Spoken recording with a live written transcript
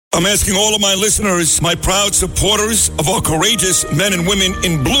I'm asking all of my listeners, my proud supporters of our courageous men and women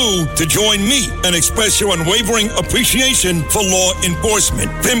in blue, to join me and express your unwavering appreciation for law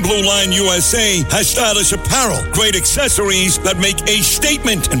enforcement. Thin Blue Line USA has stylish apparel, great accessories that make a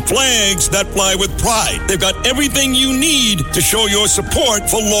statement, and flags that fly with pride. They've got everything you need to show your support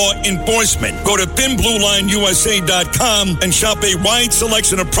for law enforcement. Go to thinbluelineusa.com and shop a wide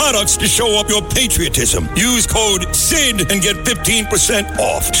selection of products to show up your patriotism. Use code SID and get 15%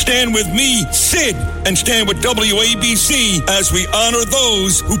 off. Stand with me, Sid, and stand with WABC as we honor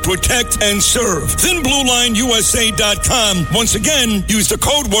those who protect and serve. ThinBlueLineUSA.com. Once again, use the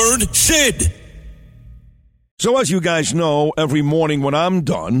code word SID. So as you guys know, every morning when I'm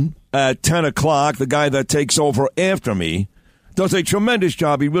done at 10 o'clock, the guy that takes over after me does a tremendous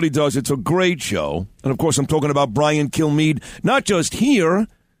job. He really does. It's a great show. And, of course, I'm talking about Brian Kilmeade, not just here,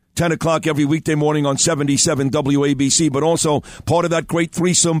 10 o'clock every weekday morning on 77 WABC, but also part of that great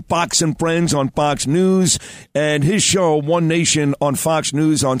threesome, Fox and Friends on Fox News. And his show, One Nation on Fox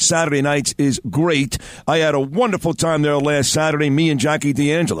News on Saturday nights, is great. I had a wonderful time there last Saturday, me and Jackie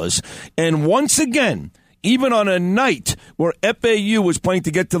DeAngelis. And once again, even on a night where FAU was playing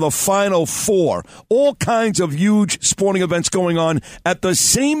to get to the Final Four, all kinds of huge sporting events going on at the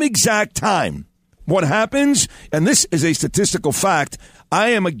same exact time. What happens, and this is a statistical fact, I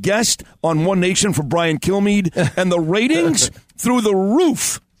am a guest on One Nation for Brian Kilmeade, and the ratings through the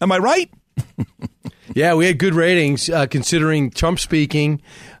roof. Am I right? Yeah, we had good ratings considering Trump speaking.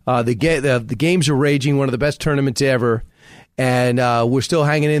 The games are raging, one of the best tournaments ever, and we're still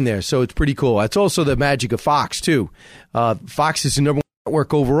hanging in there, so it's pretty cool. It's also the magic of Fox, too. Fox is the number one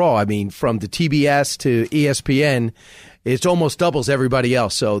network overall. I mean, from the TBS to ESPN, it almost doubles everybody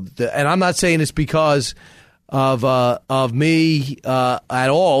else. So, and I'm not saying it's because of me at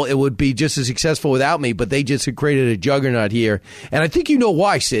all. It would be just as successful without me, but they just have created a juggernaut here. And I think you know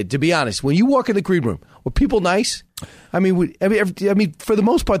why, Sid, to be honest. When you walk in the green room, were people nice? I mean, for the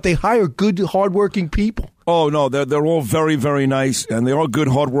most part, they hire good, hardworking people. Oh, no, they're all very, very nice, and they're all good,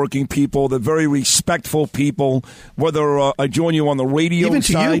 hardworking people. They're very respectful people, whether I join you on the radio even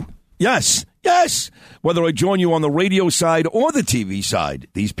side. To you? Yes. Whether I join you on the radio side or the TV side,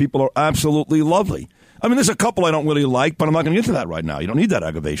 these people are absolutely lovely. I mean, there's a couple I don't really like, but I'm not going to get to that right now. You don't need that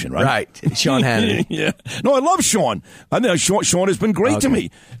aggravation, right? Right. Sean Hannity. Yeah. No, I love Sean. I think Sean has been great to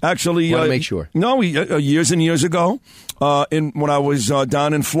me. Actually, want to make sure. No, years and years ago, when I was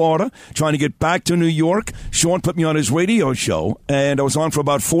down in Florida, trying to get back to New York, Sean put me on his radio show, and I was on for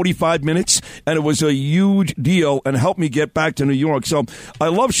about 45 minutes, and it was a huge deal and helped me get back to New York. So I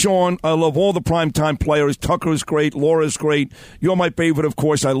love Sean. I love all the primetime players. Tucker's great. Laura's great. You're my favorite, of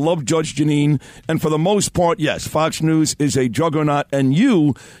course. I love Judge Janine. And for the most part, yes, Fox News is a juggernaut, and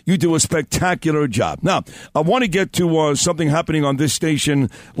you do a spectacular job. Now, I want to get to something happening on this station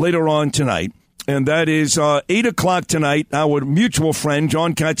later on tonight. And that is 8 o'clock tonight, our mutual friend,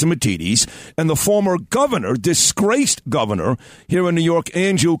 John Catsimatidis, and the former governor, disgraced governor here in New York,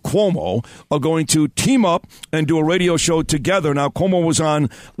 Andrew Cuomo, are going to team up and do a radio show together. Now, Cuomo was on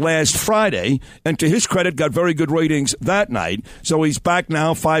last Friday, and to his credit, got very good ratings that night. So he's back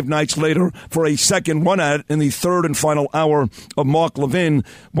now 5 nights later for a second run at it in the third and final hour of Mark Levin.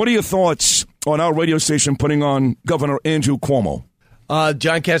 What are your thoughts on our radio station putting on Governor Andrew Cuomo?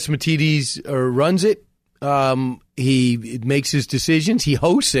 John Catsimatidis runs it. He makes his decisions. He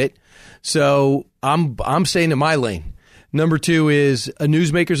hosts it. So I'm staying in my lane. Number 2 is a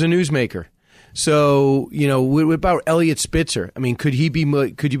newsmaker's a newsmaker. So, what about Elliot Spitzer? I mean, could you be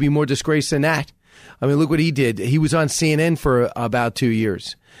more disgraced than that? I mean, look what he did. He was on CNN for about 2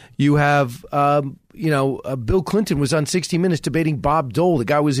 years. You have, Bill Clinton was on 60 Minutes debating Bob Dole. The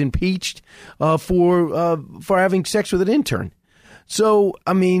guy was impeached for having sex with an intern. So,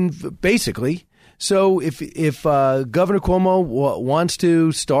 I mean, basically, if Governor Cuomo wants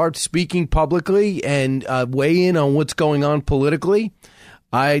to start speaking publicly and weigh in on what's going on politically,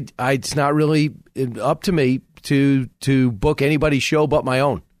 it's not really up to me to book anybody's show but my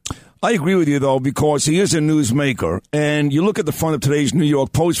own. I agree with you, though, because he is a newsmaker. And you look at the front of today's New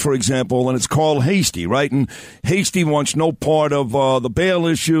York Post, for example, and it's Carl Hastie, right? And Hastie wants no part of the bail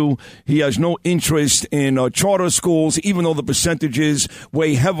issue. He has no interest in charter schools, even though the percentages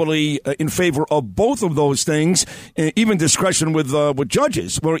weigh heavily in favor of both of those things, even discretion with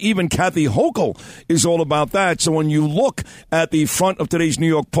judges, where even Kathy Hochul is all about that. So when you look at the front of today's New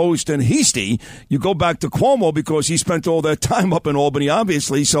York Post and Hastie, you go back to Cuomo because he spent all that time up in Albany,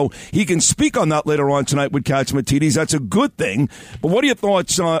 obviously. So he can speak on that later on tonight with Catsimatidis. That's a good thing. But what are your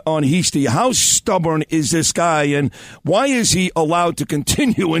thoughts on Hastie? How stubborn is this guy, and why is he allowed to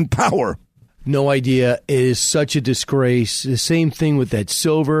continue in power? No idea. It is such a disgrace. The same thing with that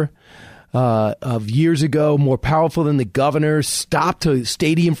silver of years ago, more powerful than the governor, stopped a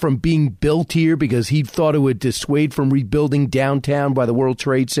stadium from being built here because he thought it would dissuade from rebuilding downtown by the World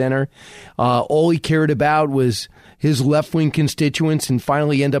Trade Center. All he cared about was his left-wing constituents and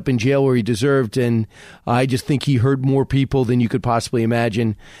finally end up in jail where he deserved. And I just think he hurt more people than you could possibly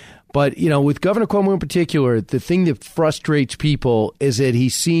imagine. But, you know, with Governor Cuomo in particular, the thing that frustrates people is that he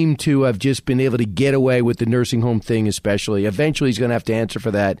seemed to have just been able to get away with the nursing home thing especially. Eventually, he's going to have to answer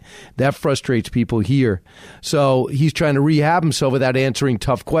for that. That frustrates people here. So he's trying to rehab himself without answering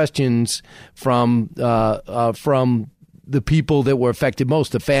tough questions from the people that were affected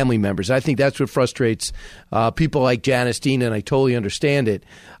most, the family members. I think that's what frustrates people like Janice Dean, and I totally understand it.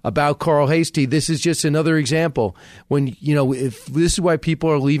 About Carl Hastie, this is just another example when, you know, if this is why people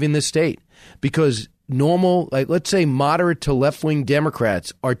are leaving the state, because normal, like let's say moderate to left-wing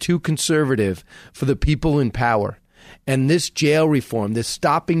Democrats are too conservative for the people in power. And this jail reform, this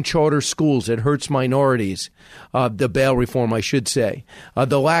stopping charter schools that hurts minorities, the bail reform, I should say,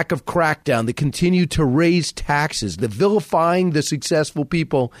 the lack of crackdown, the continue to raise taxes, the vilifying the successful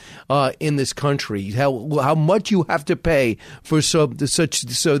people in this country, how much you have to pay for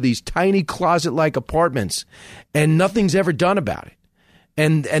these tiny closet-like apartments, and nothing's ever done about it.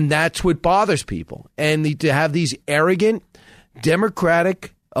 And that's what bothers people. And to have these arrogant,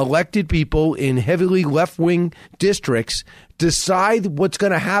 Democratic elected people in heavily left-wing districts decide what's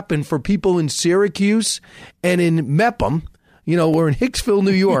going to happen for people in Syracuse and in Mepham, you know, or in Hicksville,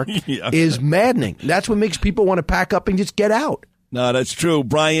 New York, is maddening. That's what makes people want to pack up and just get out. No, that's true.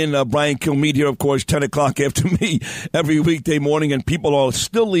 Brian Kilmeade here, of course, 10 o'clock after me every weekday morning, and people are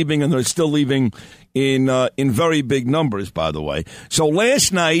still leaving, and they're still leaving in very big numbers, by the way. So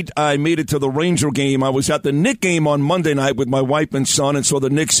last night, I made it to the Ranger game. I was at the Knicks game on Monday night with my wife and son, and saw the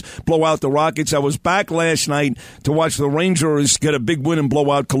Knicks blow out the Rockets. I was back last night to watch the Rangers get a big win and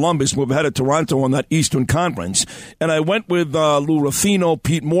blow out Columbus, move ahead of Toronto on that Eastern Conference. And I went with Lou Ruffino,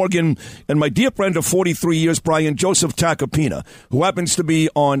 Pete Morgan, and my dear friend of 43 years, Brian Joseph Tacopina, who happens to be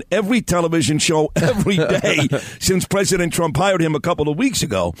on every television show every day since President Trump hired him a couple of weeks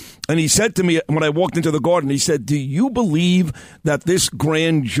ago. And he said to me when I walked into the Garden, he said, "Do you believe that this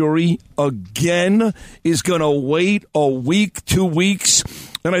grand jury again is going to wait a week, 2 weeks?"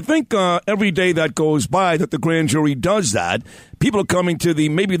 And I think every day that goes by that the grand jury does that, people are coming to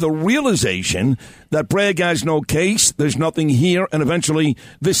maybe the realization that Bragg has no case, there's nothing here, and eventually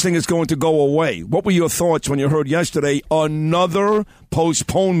this thing is going to go away. What were your thoughts when you heard yesterday another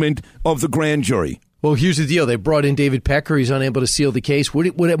postponement of the grand jury? Well, here's the deal. They brought in David Pecker. He's unable to seal the case.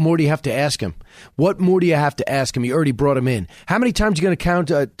 What more do you have to ask him? What more do you have to ask him? You already brought him in. How many times are you going to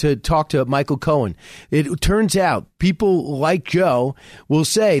count to talk to Michael Cohen? It turns out people like Joe will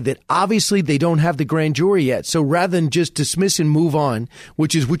say that obviously they don't have the grand jury yet. So rather than just dismiss and move on,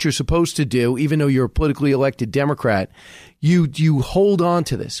 which is what you're supposed to do, even though you're a politically elected Democrat, you hold on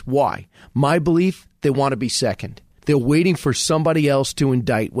to this. Why? My belief, they want to be second. They're waiting for somebody else to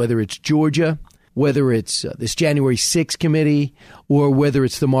indict, whether it's Georgia, whether it's this January 6th committee, or whether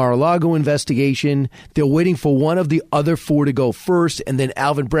it's the Mar-a-Lago investigation. They're waiting for one of the other four to go first, and then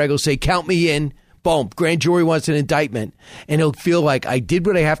Alvin Bragg will say, count me in. Boom, grand jury wants an indictment. And he'll feel like, I did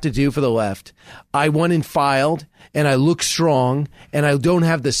what I have to do for the left. I went and filed, and I look strong, and I don't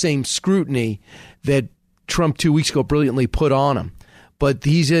have the same scrutiny that Trump 2 weeks ago brilliantly put on him. But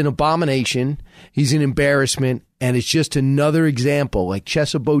he's an abomination. He's an embarrassment. And it's just another example, like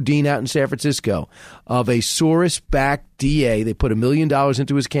Chesa Boudin out in San Francisco, of a Soros-backed DA. They put $1 million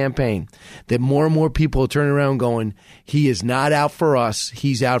into his campaign, that more and more people are turning around going, he is not out for us.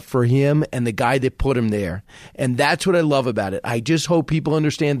 He's out for him and the guy that put him there. And that's what I love about it. I just hope people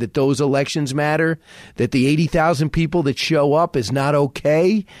understand that those elections matter, that the 80,000 people that show up is not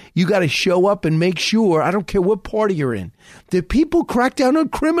okay. You got to show up and make sure, I don't care what party you're in, that people crack down on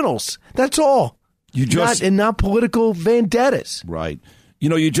criminals. That's all. Not political vendettas. Right. You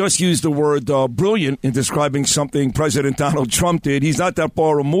know, you just used the word brilliant in describing something President Donald Trump did. He's not that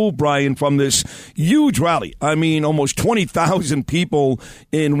far removed, Brian, from this huge rally. I mean, almost 20,000 people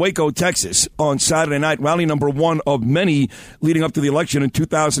in Waco, Texas on Saturday night. Rally number one of many leading up to the election in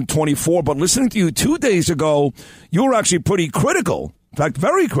 2024. But listening to you 2 days ago, you were actually pretty critical, in fact,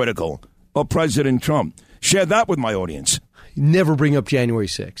 very critical of President Trump. Share that with my audience. Never bring up January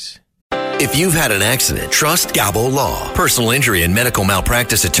 6th. If you've had an accident, trust Gabo Law. Personal injury and medical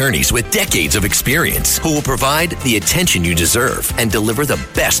malpractice attorneys with decades of experience who will provide the attention you deserve and deliver the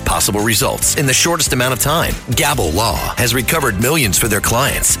best possible results in the shortest amount of time. Gabo Law has recovered millions for their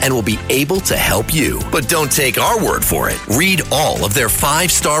clients and will be able to help you. But don't take our word for it. Read all of their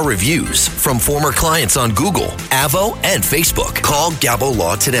 5-star reviews from former clients on Google, Avo, and Facebook. Call Gabo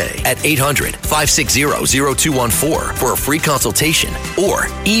Law today at 800-560-0214 for a free consultation or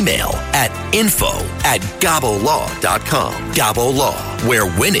email at info@gabolaw.com. Gabo Law, where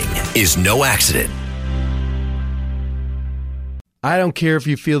winning is no accident. I don't care if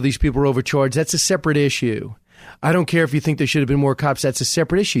you feel these people are overcharged. That's a separate issue. I don't care if you think there should have been more cops. That's a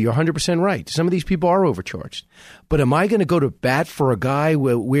separate issue. You're 100% right. Some of these people are overcharged. But am I going to go to bat for a guy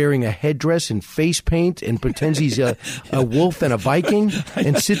wearing a headdress and face paint and pretends he's a wolf and a Viking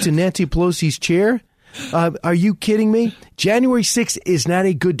and sits in Nancy Pelosi's chair? Are you kidding me? January 6th is not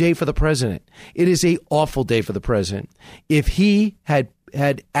a good day for the president. It is an awful day for the president. If he had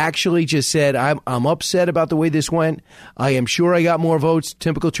actually just said, I'm upset about the way this went. I am sure I got more votes,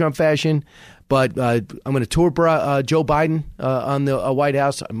 typical Trump fashion, but I'm going to tour Joe Biden on the White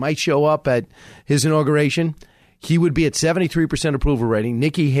House. I might show up at his inauguration. He would be at 73% approval rating.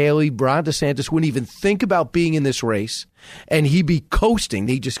 Nikki Haley, Ron DeSantis wouldn't even think about being in this race. And he'd be coasting.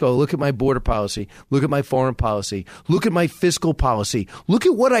 They'd just go, look at my border policy. Look at my foreign policy. Look at my fiscal policy. Look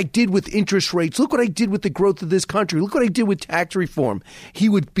at what I did with interest rates. Look what I did with the growth of this country. Look what I did with tax reform. He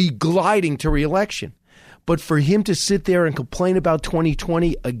would be gliding to re-election. But for him to sit there and complain about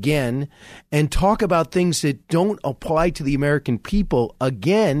 2020 again and talk about things that don't apply to the American people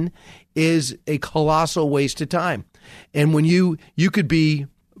again is a colossal waste of time. And when you could be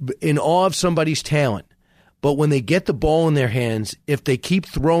in awe of somebody's talent, but when they get the ball in their hands, if they keep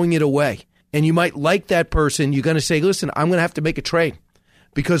throwing it away, and you might like that person, you're going to say, listen, I'm going to have to make a trade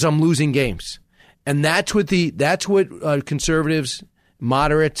because I'm losing games. And that's what conservatives,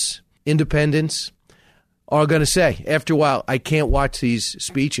 moderates, independents are going to say. After a while, I can't watch these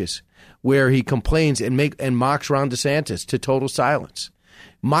speeches where he complains and mocks Ron DeSantis to total silence.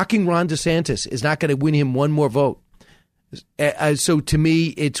 Mocking Ron DeSantis is not going to win him one more vote. So to me,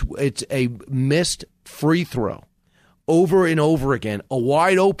 it's a missed free throw over and over again. A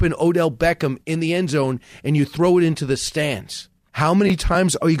wide open Odell Beckham in the end zone, and you throw it into the stands. How many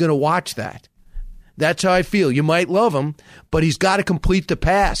times are you going to watch that? That's how I feel. You might love him, but he's got to complete the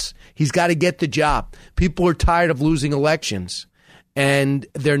pass. He's got to get the job. People are tired of losing elections, and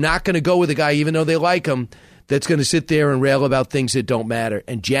they're not going to go with a guy, even though they like him, that's going to sit there and rail about things that don't matter.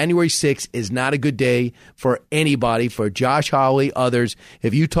 And January 6th is not a good day for anybody, for Josh Hawley, others.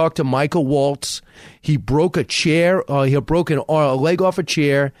 If you talk to Michael Waltz, he broke a chair, he broke a leg off a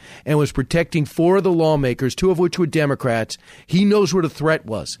chair and was protecting 4 of the lawmakers, 2 of which were Democrats. He knows what a threat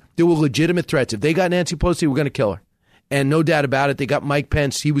was. There were legitimate threats. If they got Nancy Pelosi, they were going to kill her. And no doubt about it, they got Mike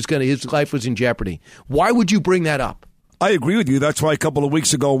Pence. His life was in jeopardy. Why would you bring that up? I agree with you. That's why a couple of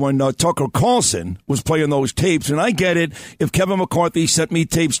weeks ago when Tucker Carlson was playing those tapes, and I get it, if Kevin McCarthy sent me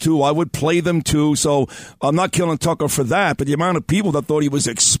tapes too, I would play them too, so I'm not killing Tucker for that, but the amount of people that thought he was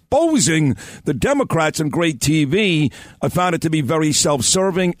exposing the Democrats on great TV, I found it to be very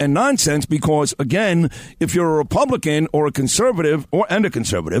self-serving and nonsense because, again, if you're a Republican or a conservative,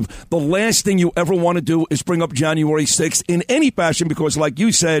 the last thing you ever want to do is bring up January 6th in any fashion because, like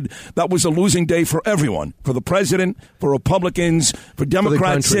you said, that was a losing day for everyone, for the president, for Republicans, for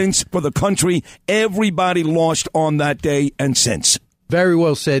Democrats, for the country. Everybody lost on that day and since. Very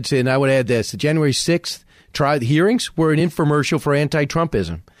well said, Sid. And I would add this. The January 6th hearings were an infomercial for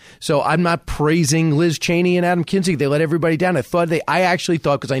anti-Trumpism. So I'm not praising Liz Cheney and Adam Kinzinger. They let everybody down. I actually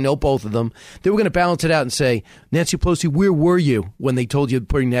thought, because I know both of them, they were going to balance it out and say, Nancy Pelosi, where were you when they told you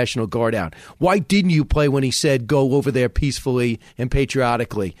putting National Guard out? Why didn't you play when he said go over there peacefully and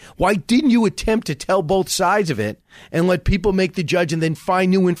patriotically? Why didn't you attempt to tell both sides of it and let people make the judge and then find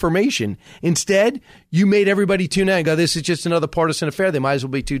new information? Instead, you made everybody tune in and go, this is just another partisan affair. They might as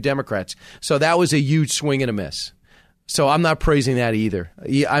well be 2 Democrats. So that was a huge swing and a miss. So I'm not praising that either.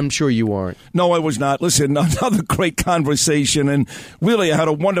 I'm sure you aren't. No, I was not. Listen, another great conversation. And really, I had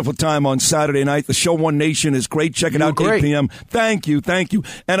a wonderful time on Saturday night. The show One Nation is great. Check it out, 8 p.m. Thank you.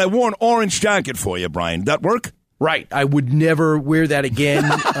 And I wore an orange jacket for you, Brian. Did that work? Right. I would never wear that again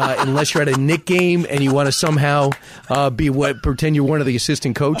unless you're at a Knick game and you want to somehow pretend you're one of the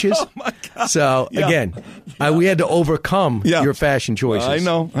assistant coaches. Oh, my God. So, again, we had to overcome your fashion choices. I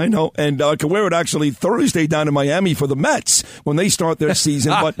know. And I can wear it actually Thursday down in Miami for the Mets when they start their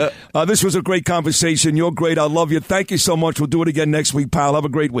season. But this was a great conversation. You're great. I love you. Thank you so much. We'll do it again next week, pal. Have a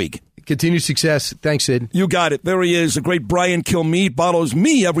great week. Continued success. Thanks, Sid. You got it. There he is. The great Brian Kilmeade follows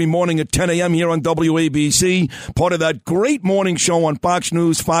me every morning at 10 a.m. here on WABC, part of that great morning show on Fox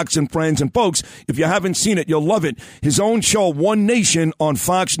News, Fox and Friends. And folks, if you haven't seen it, you'll love it. His own show, One Nation, on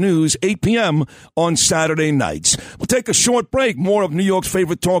Fox News, 8 p.m. on Saturday nights. We'll take a short break. More of New York's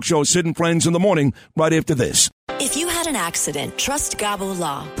favorite talk show, Sid and Friends in the Morning, right after this. If you had an accident, trust Gabo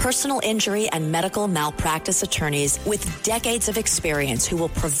Law, personal injury and medical malpractice attorneys with decades of experience who will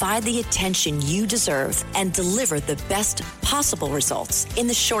provide the attention you deserve and deliver the best possible results in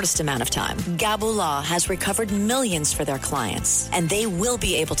the shortest amount of time. Gabo Law has recovered millions for their clients, and they will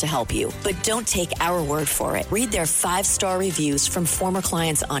be able to help you. But don't take our word for it. Read their 5-star reviews from former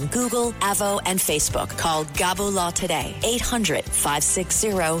clients on Google, Avo, and Facebook. Call Gabo Law today,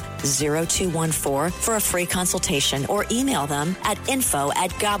 800-560-0214 for a free consultation, or email them at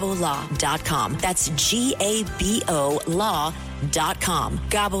info@gabolaw.com. That's GABO law.com.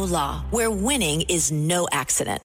 Gabo Law, where winning is no accident.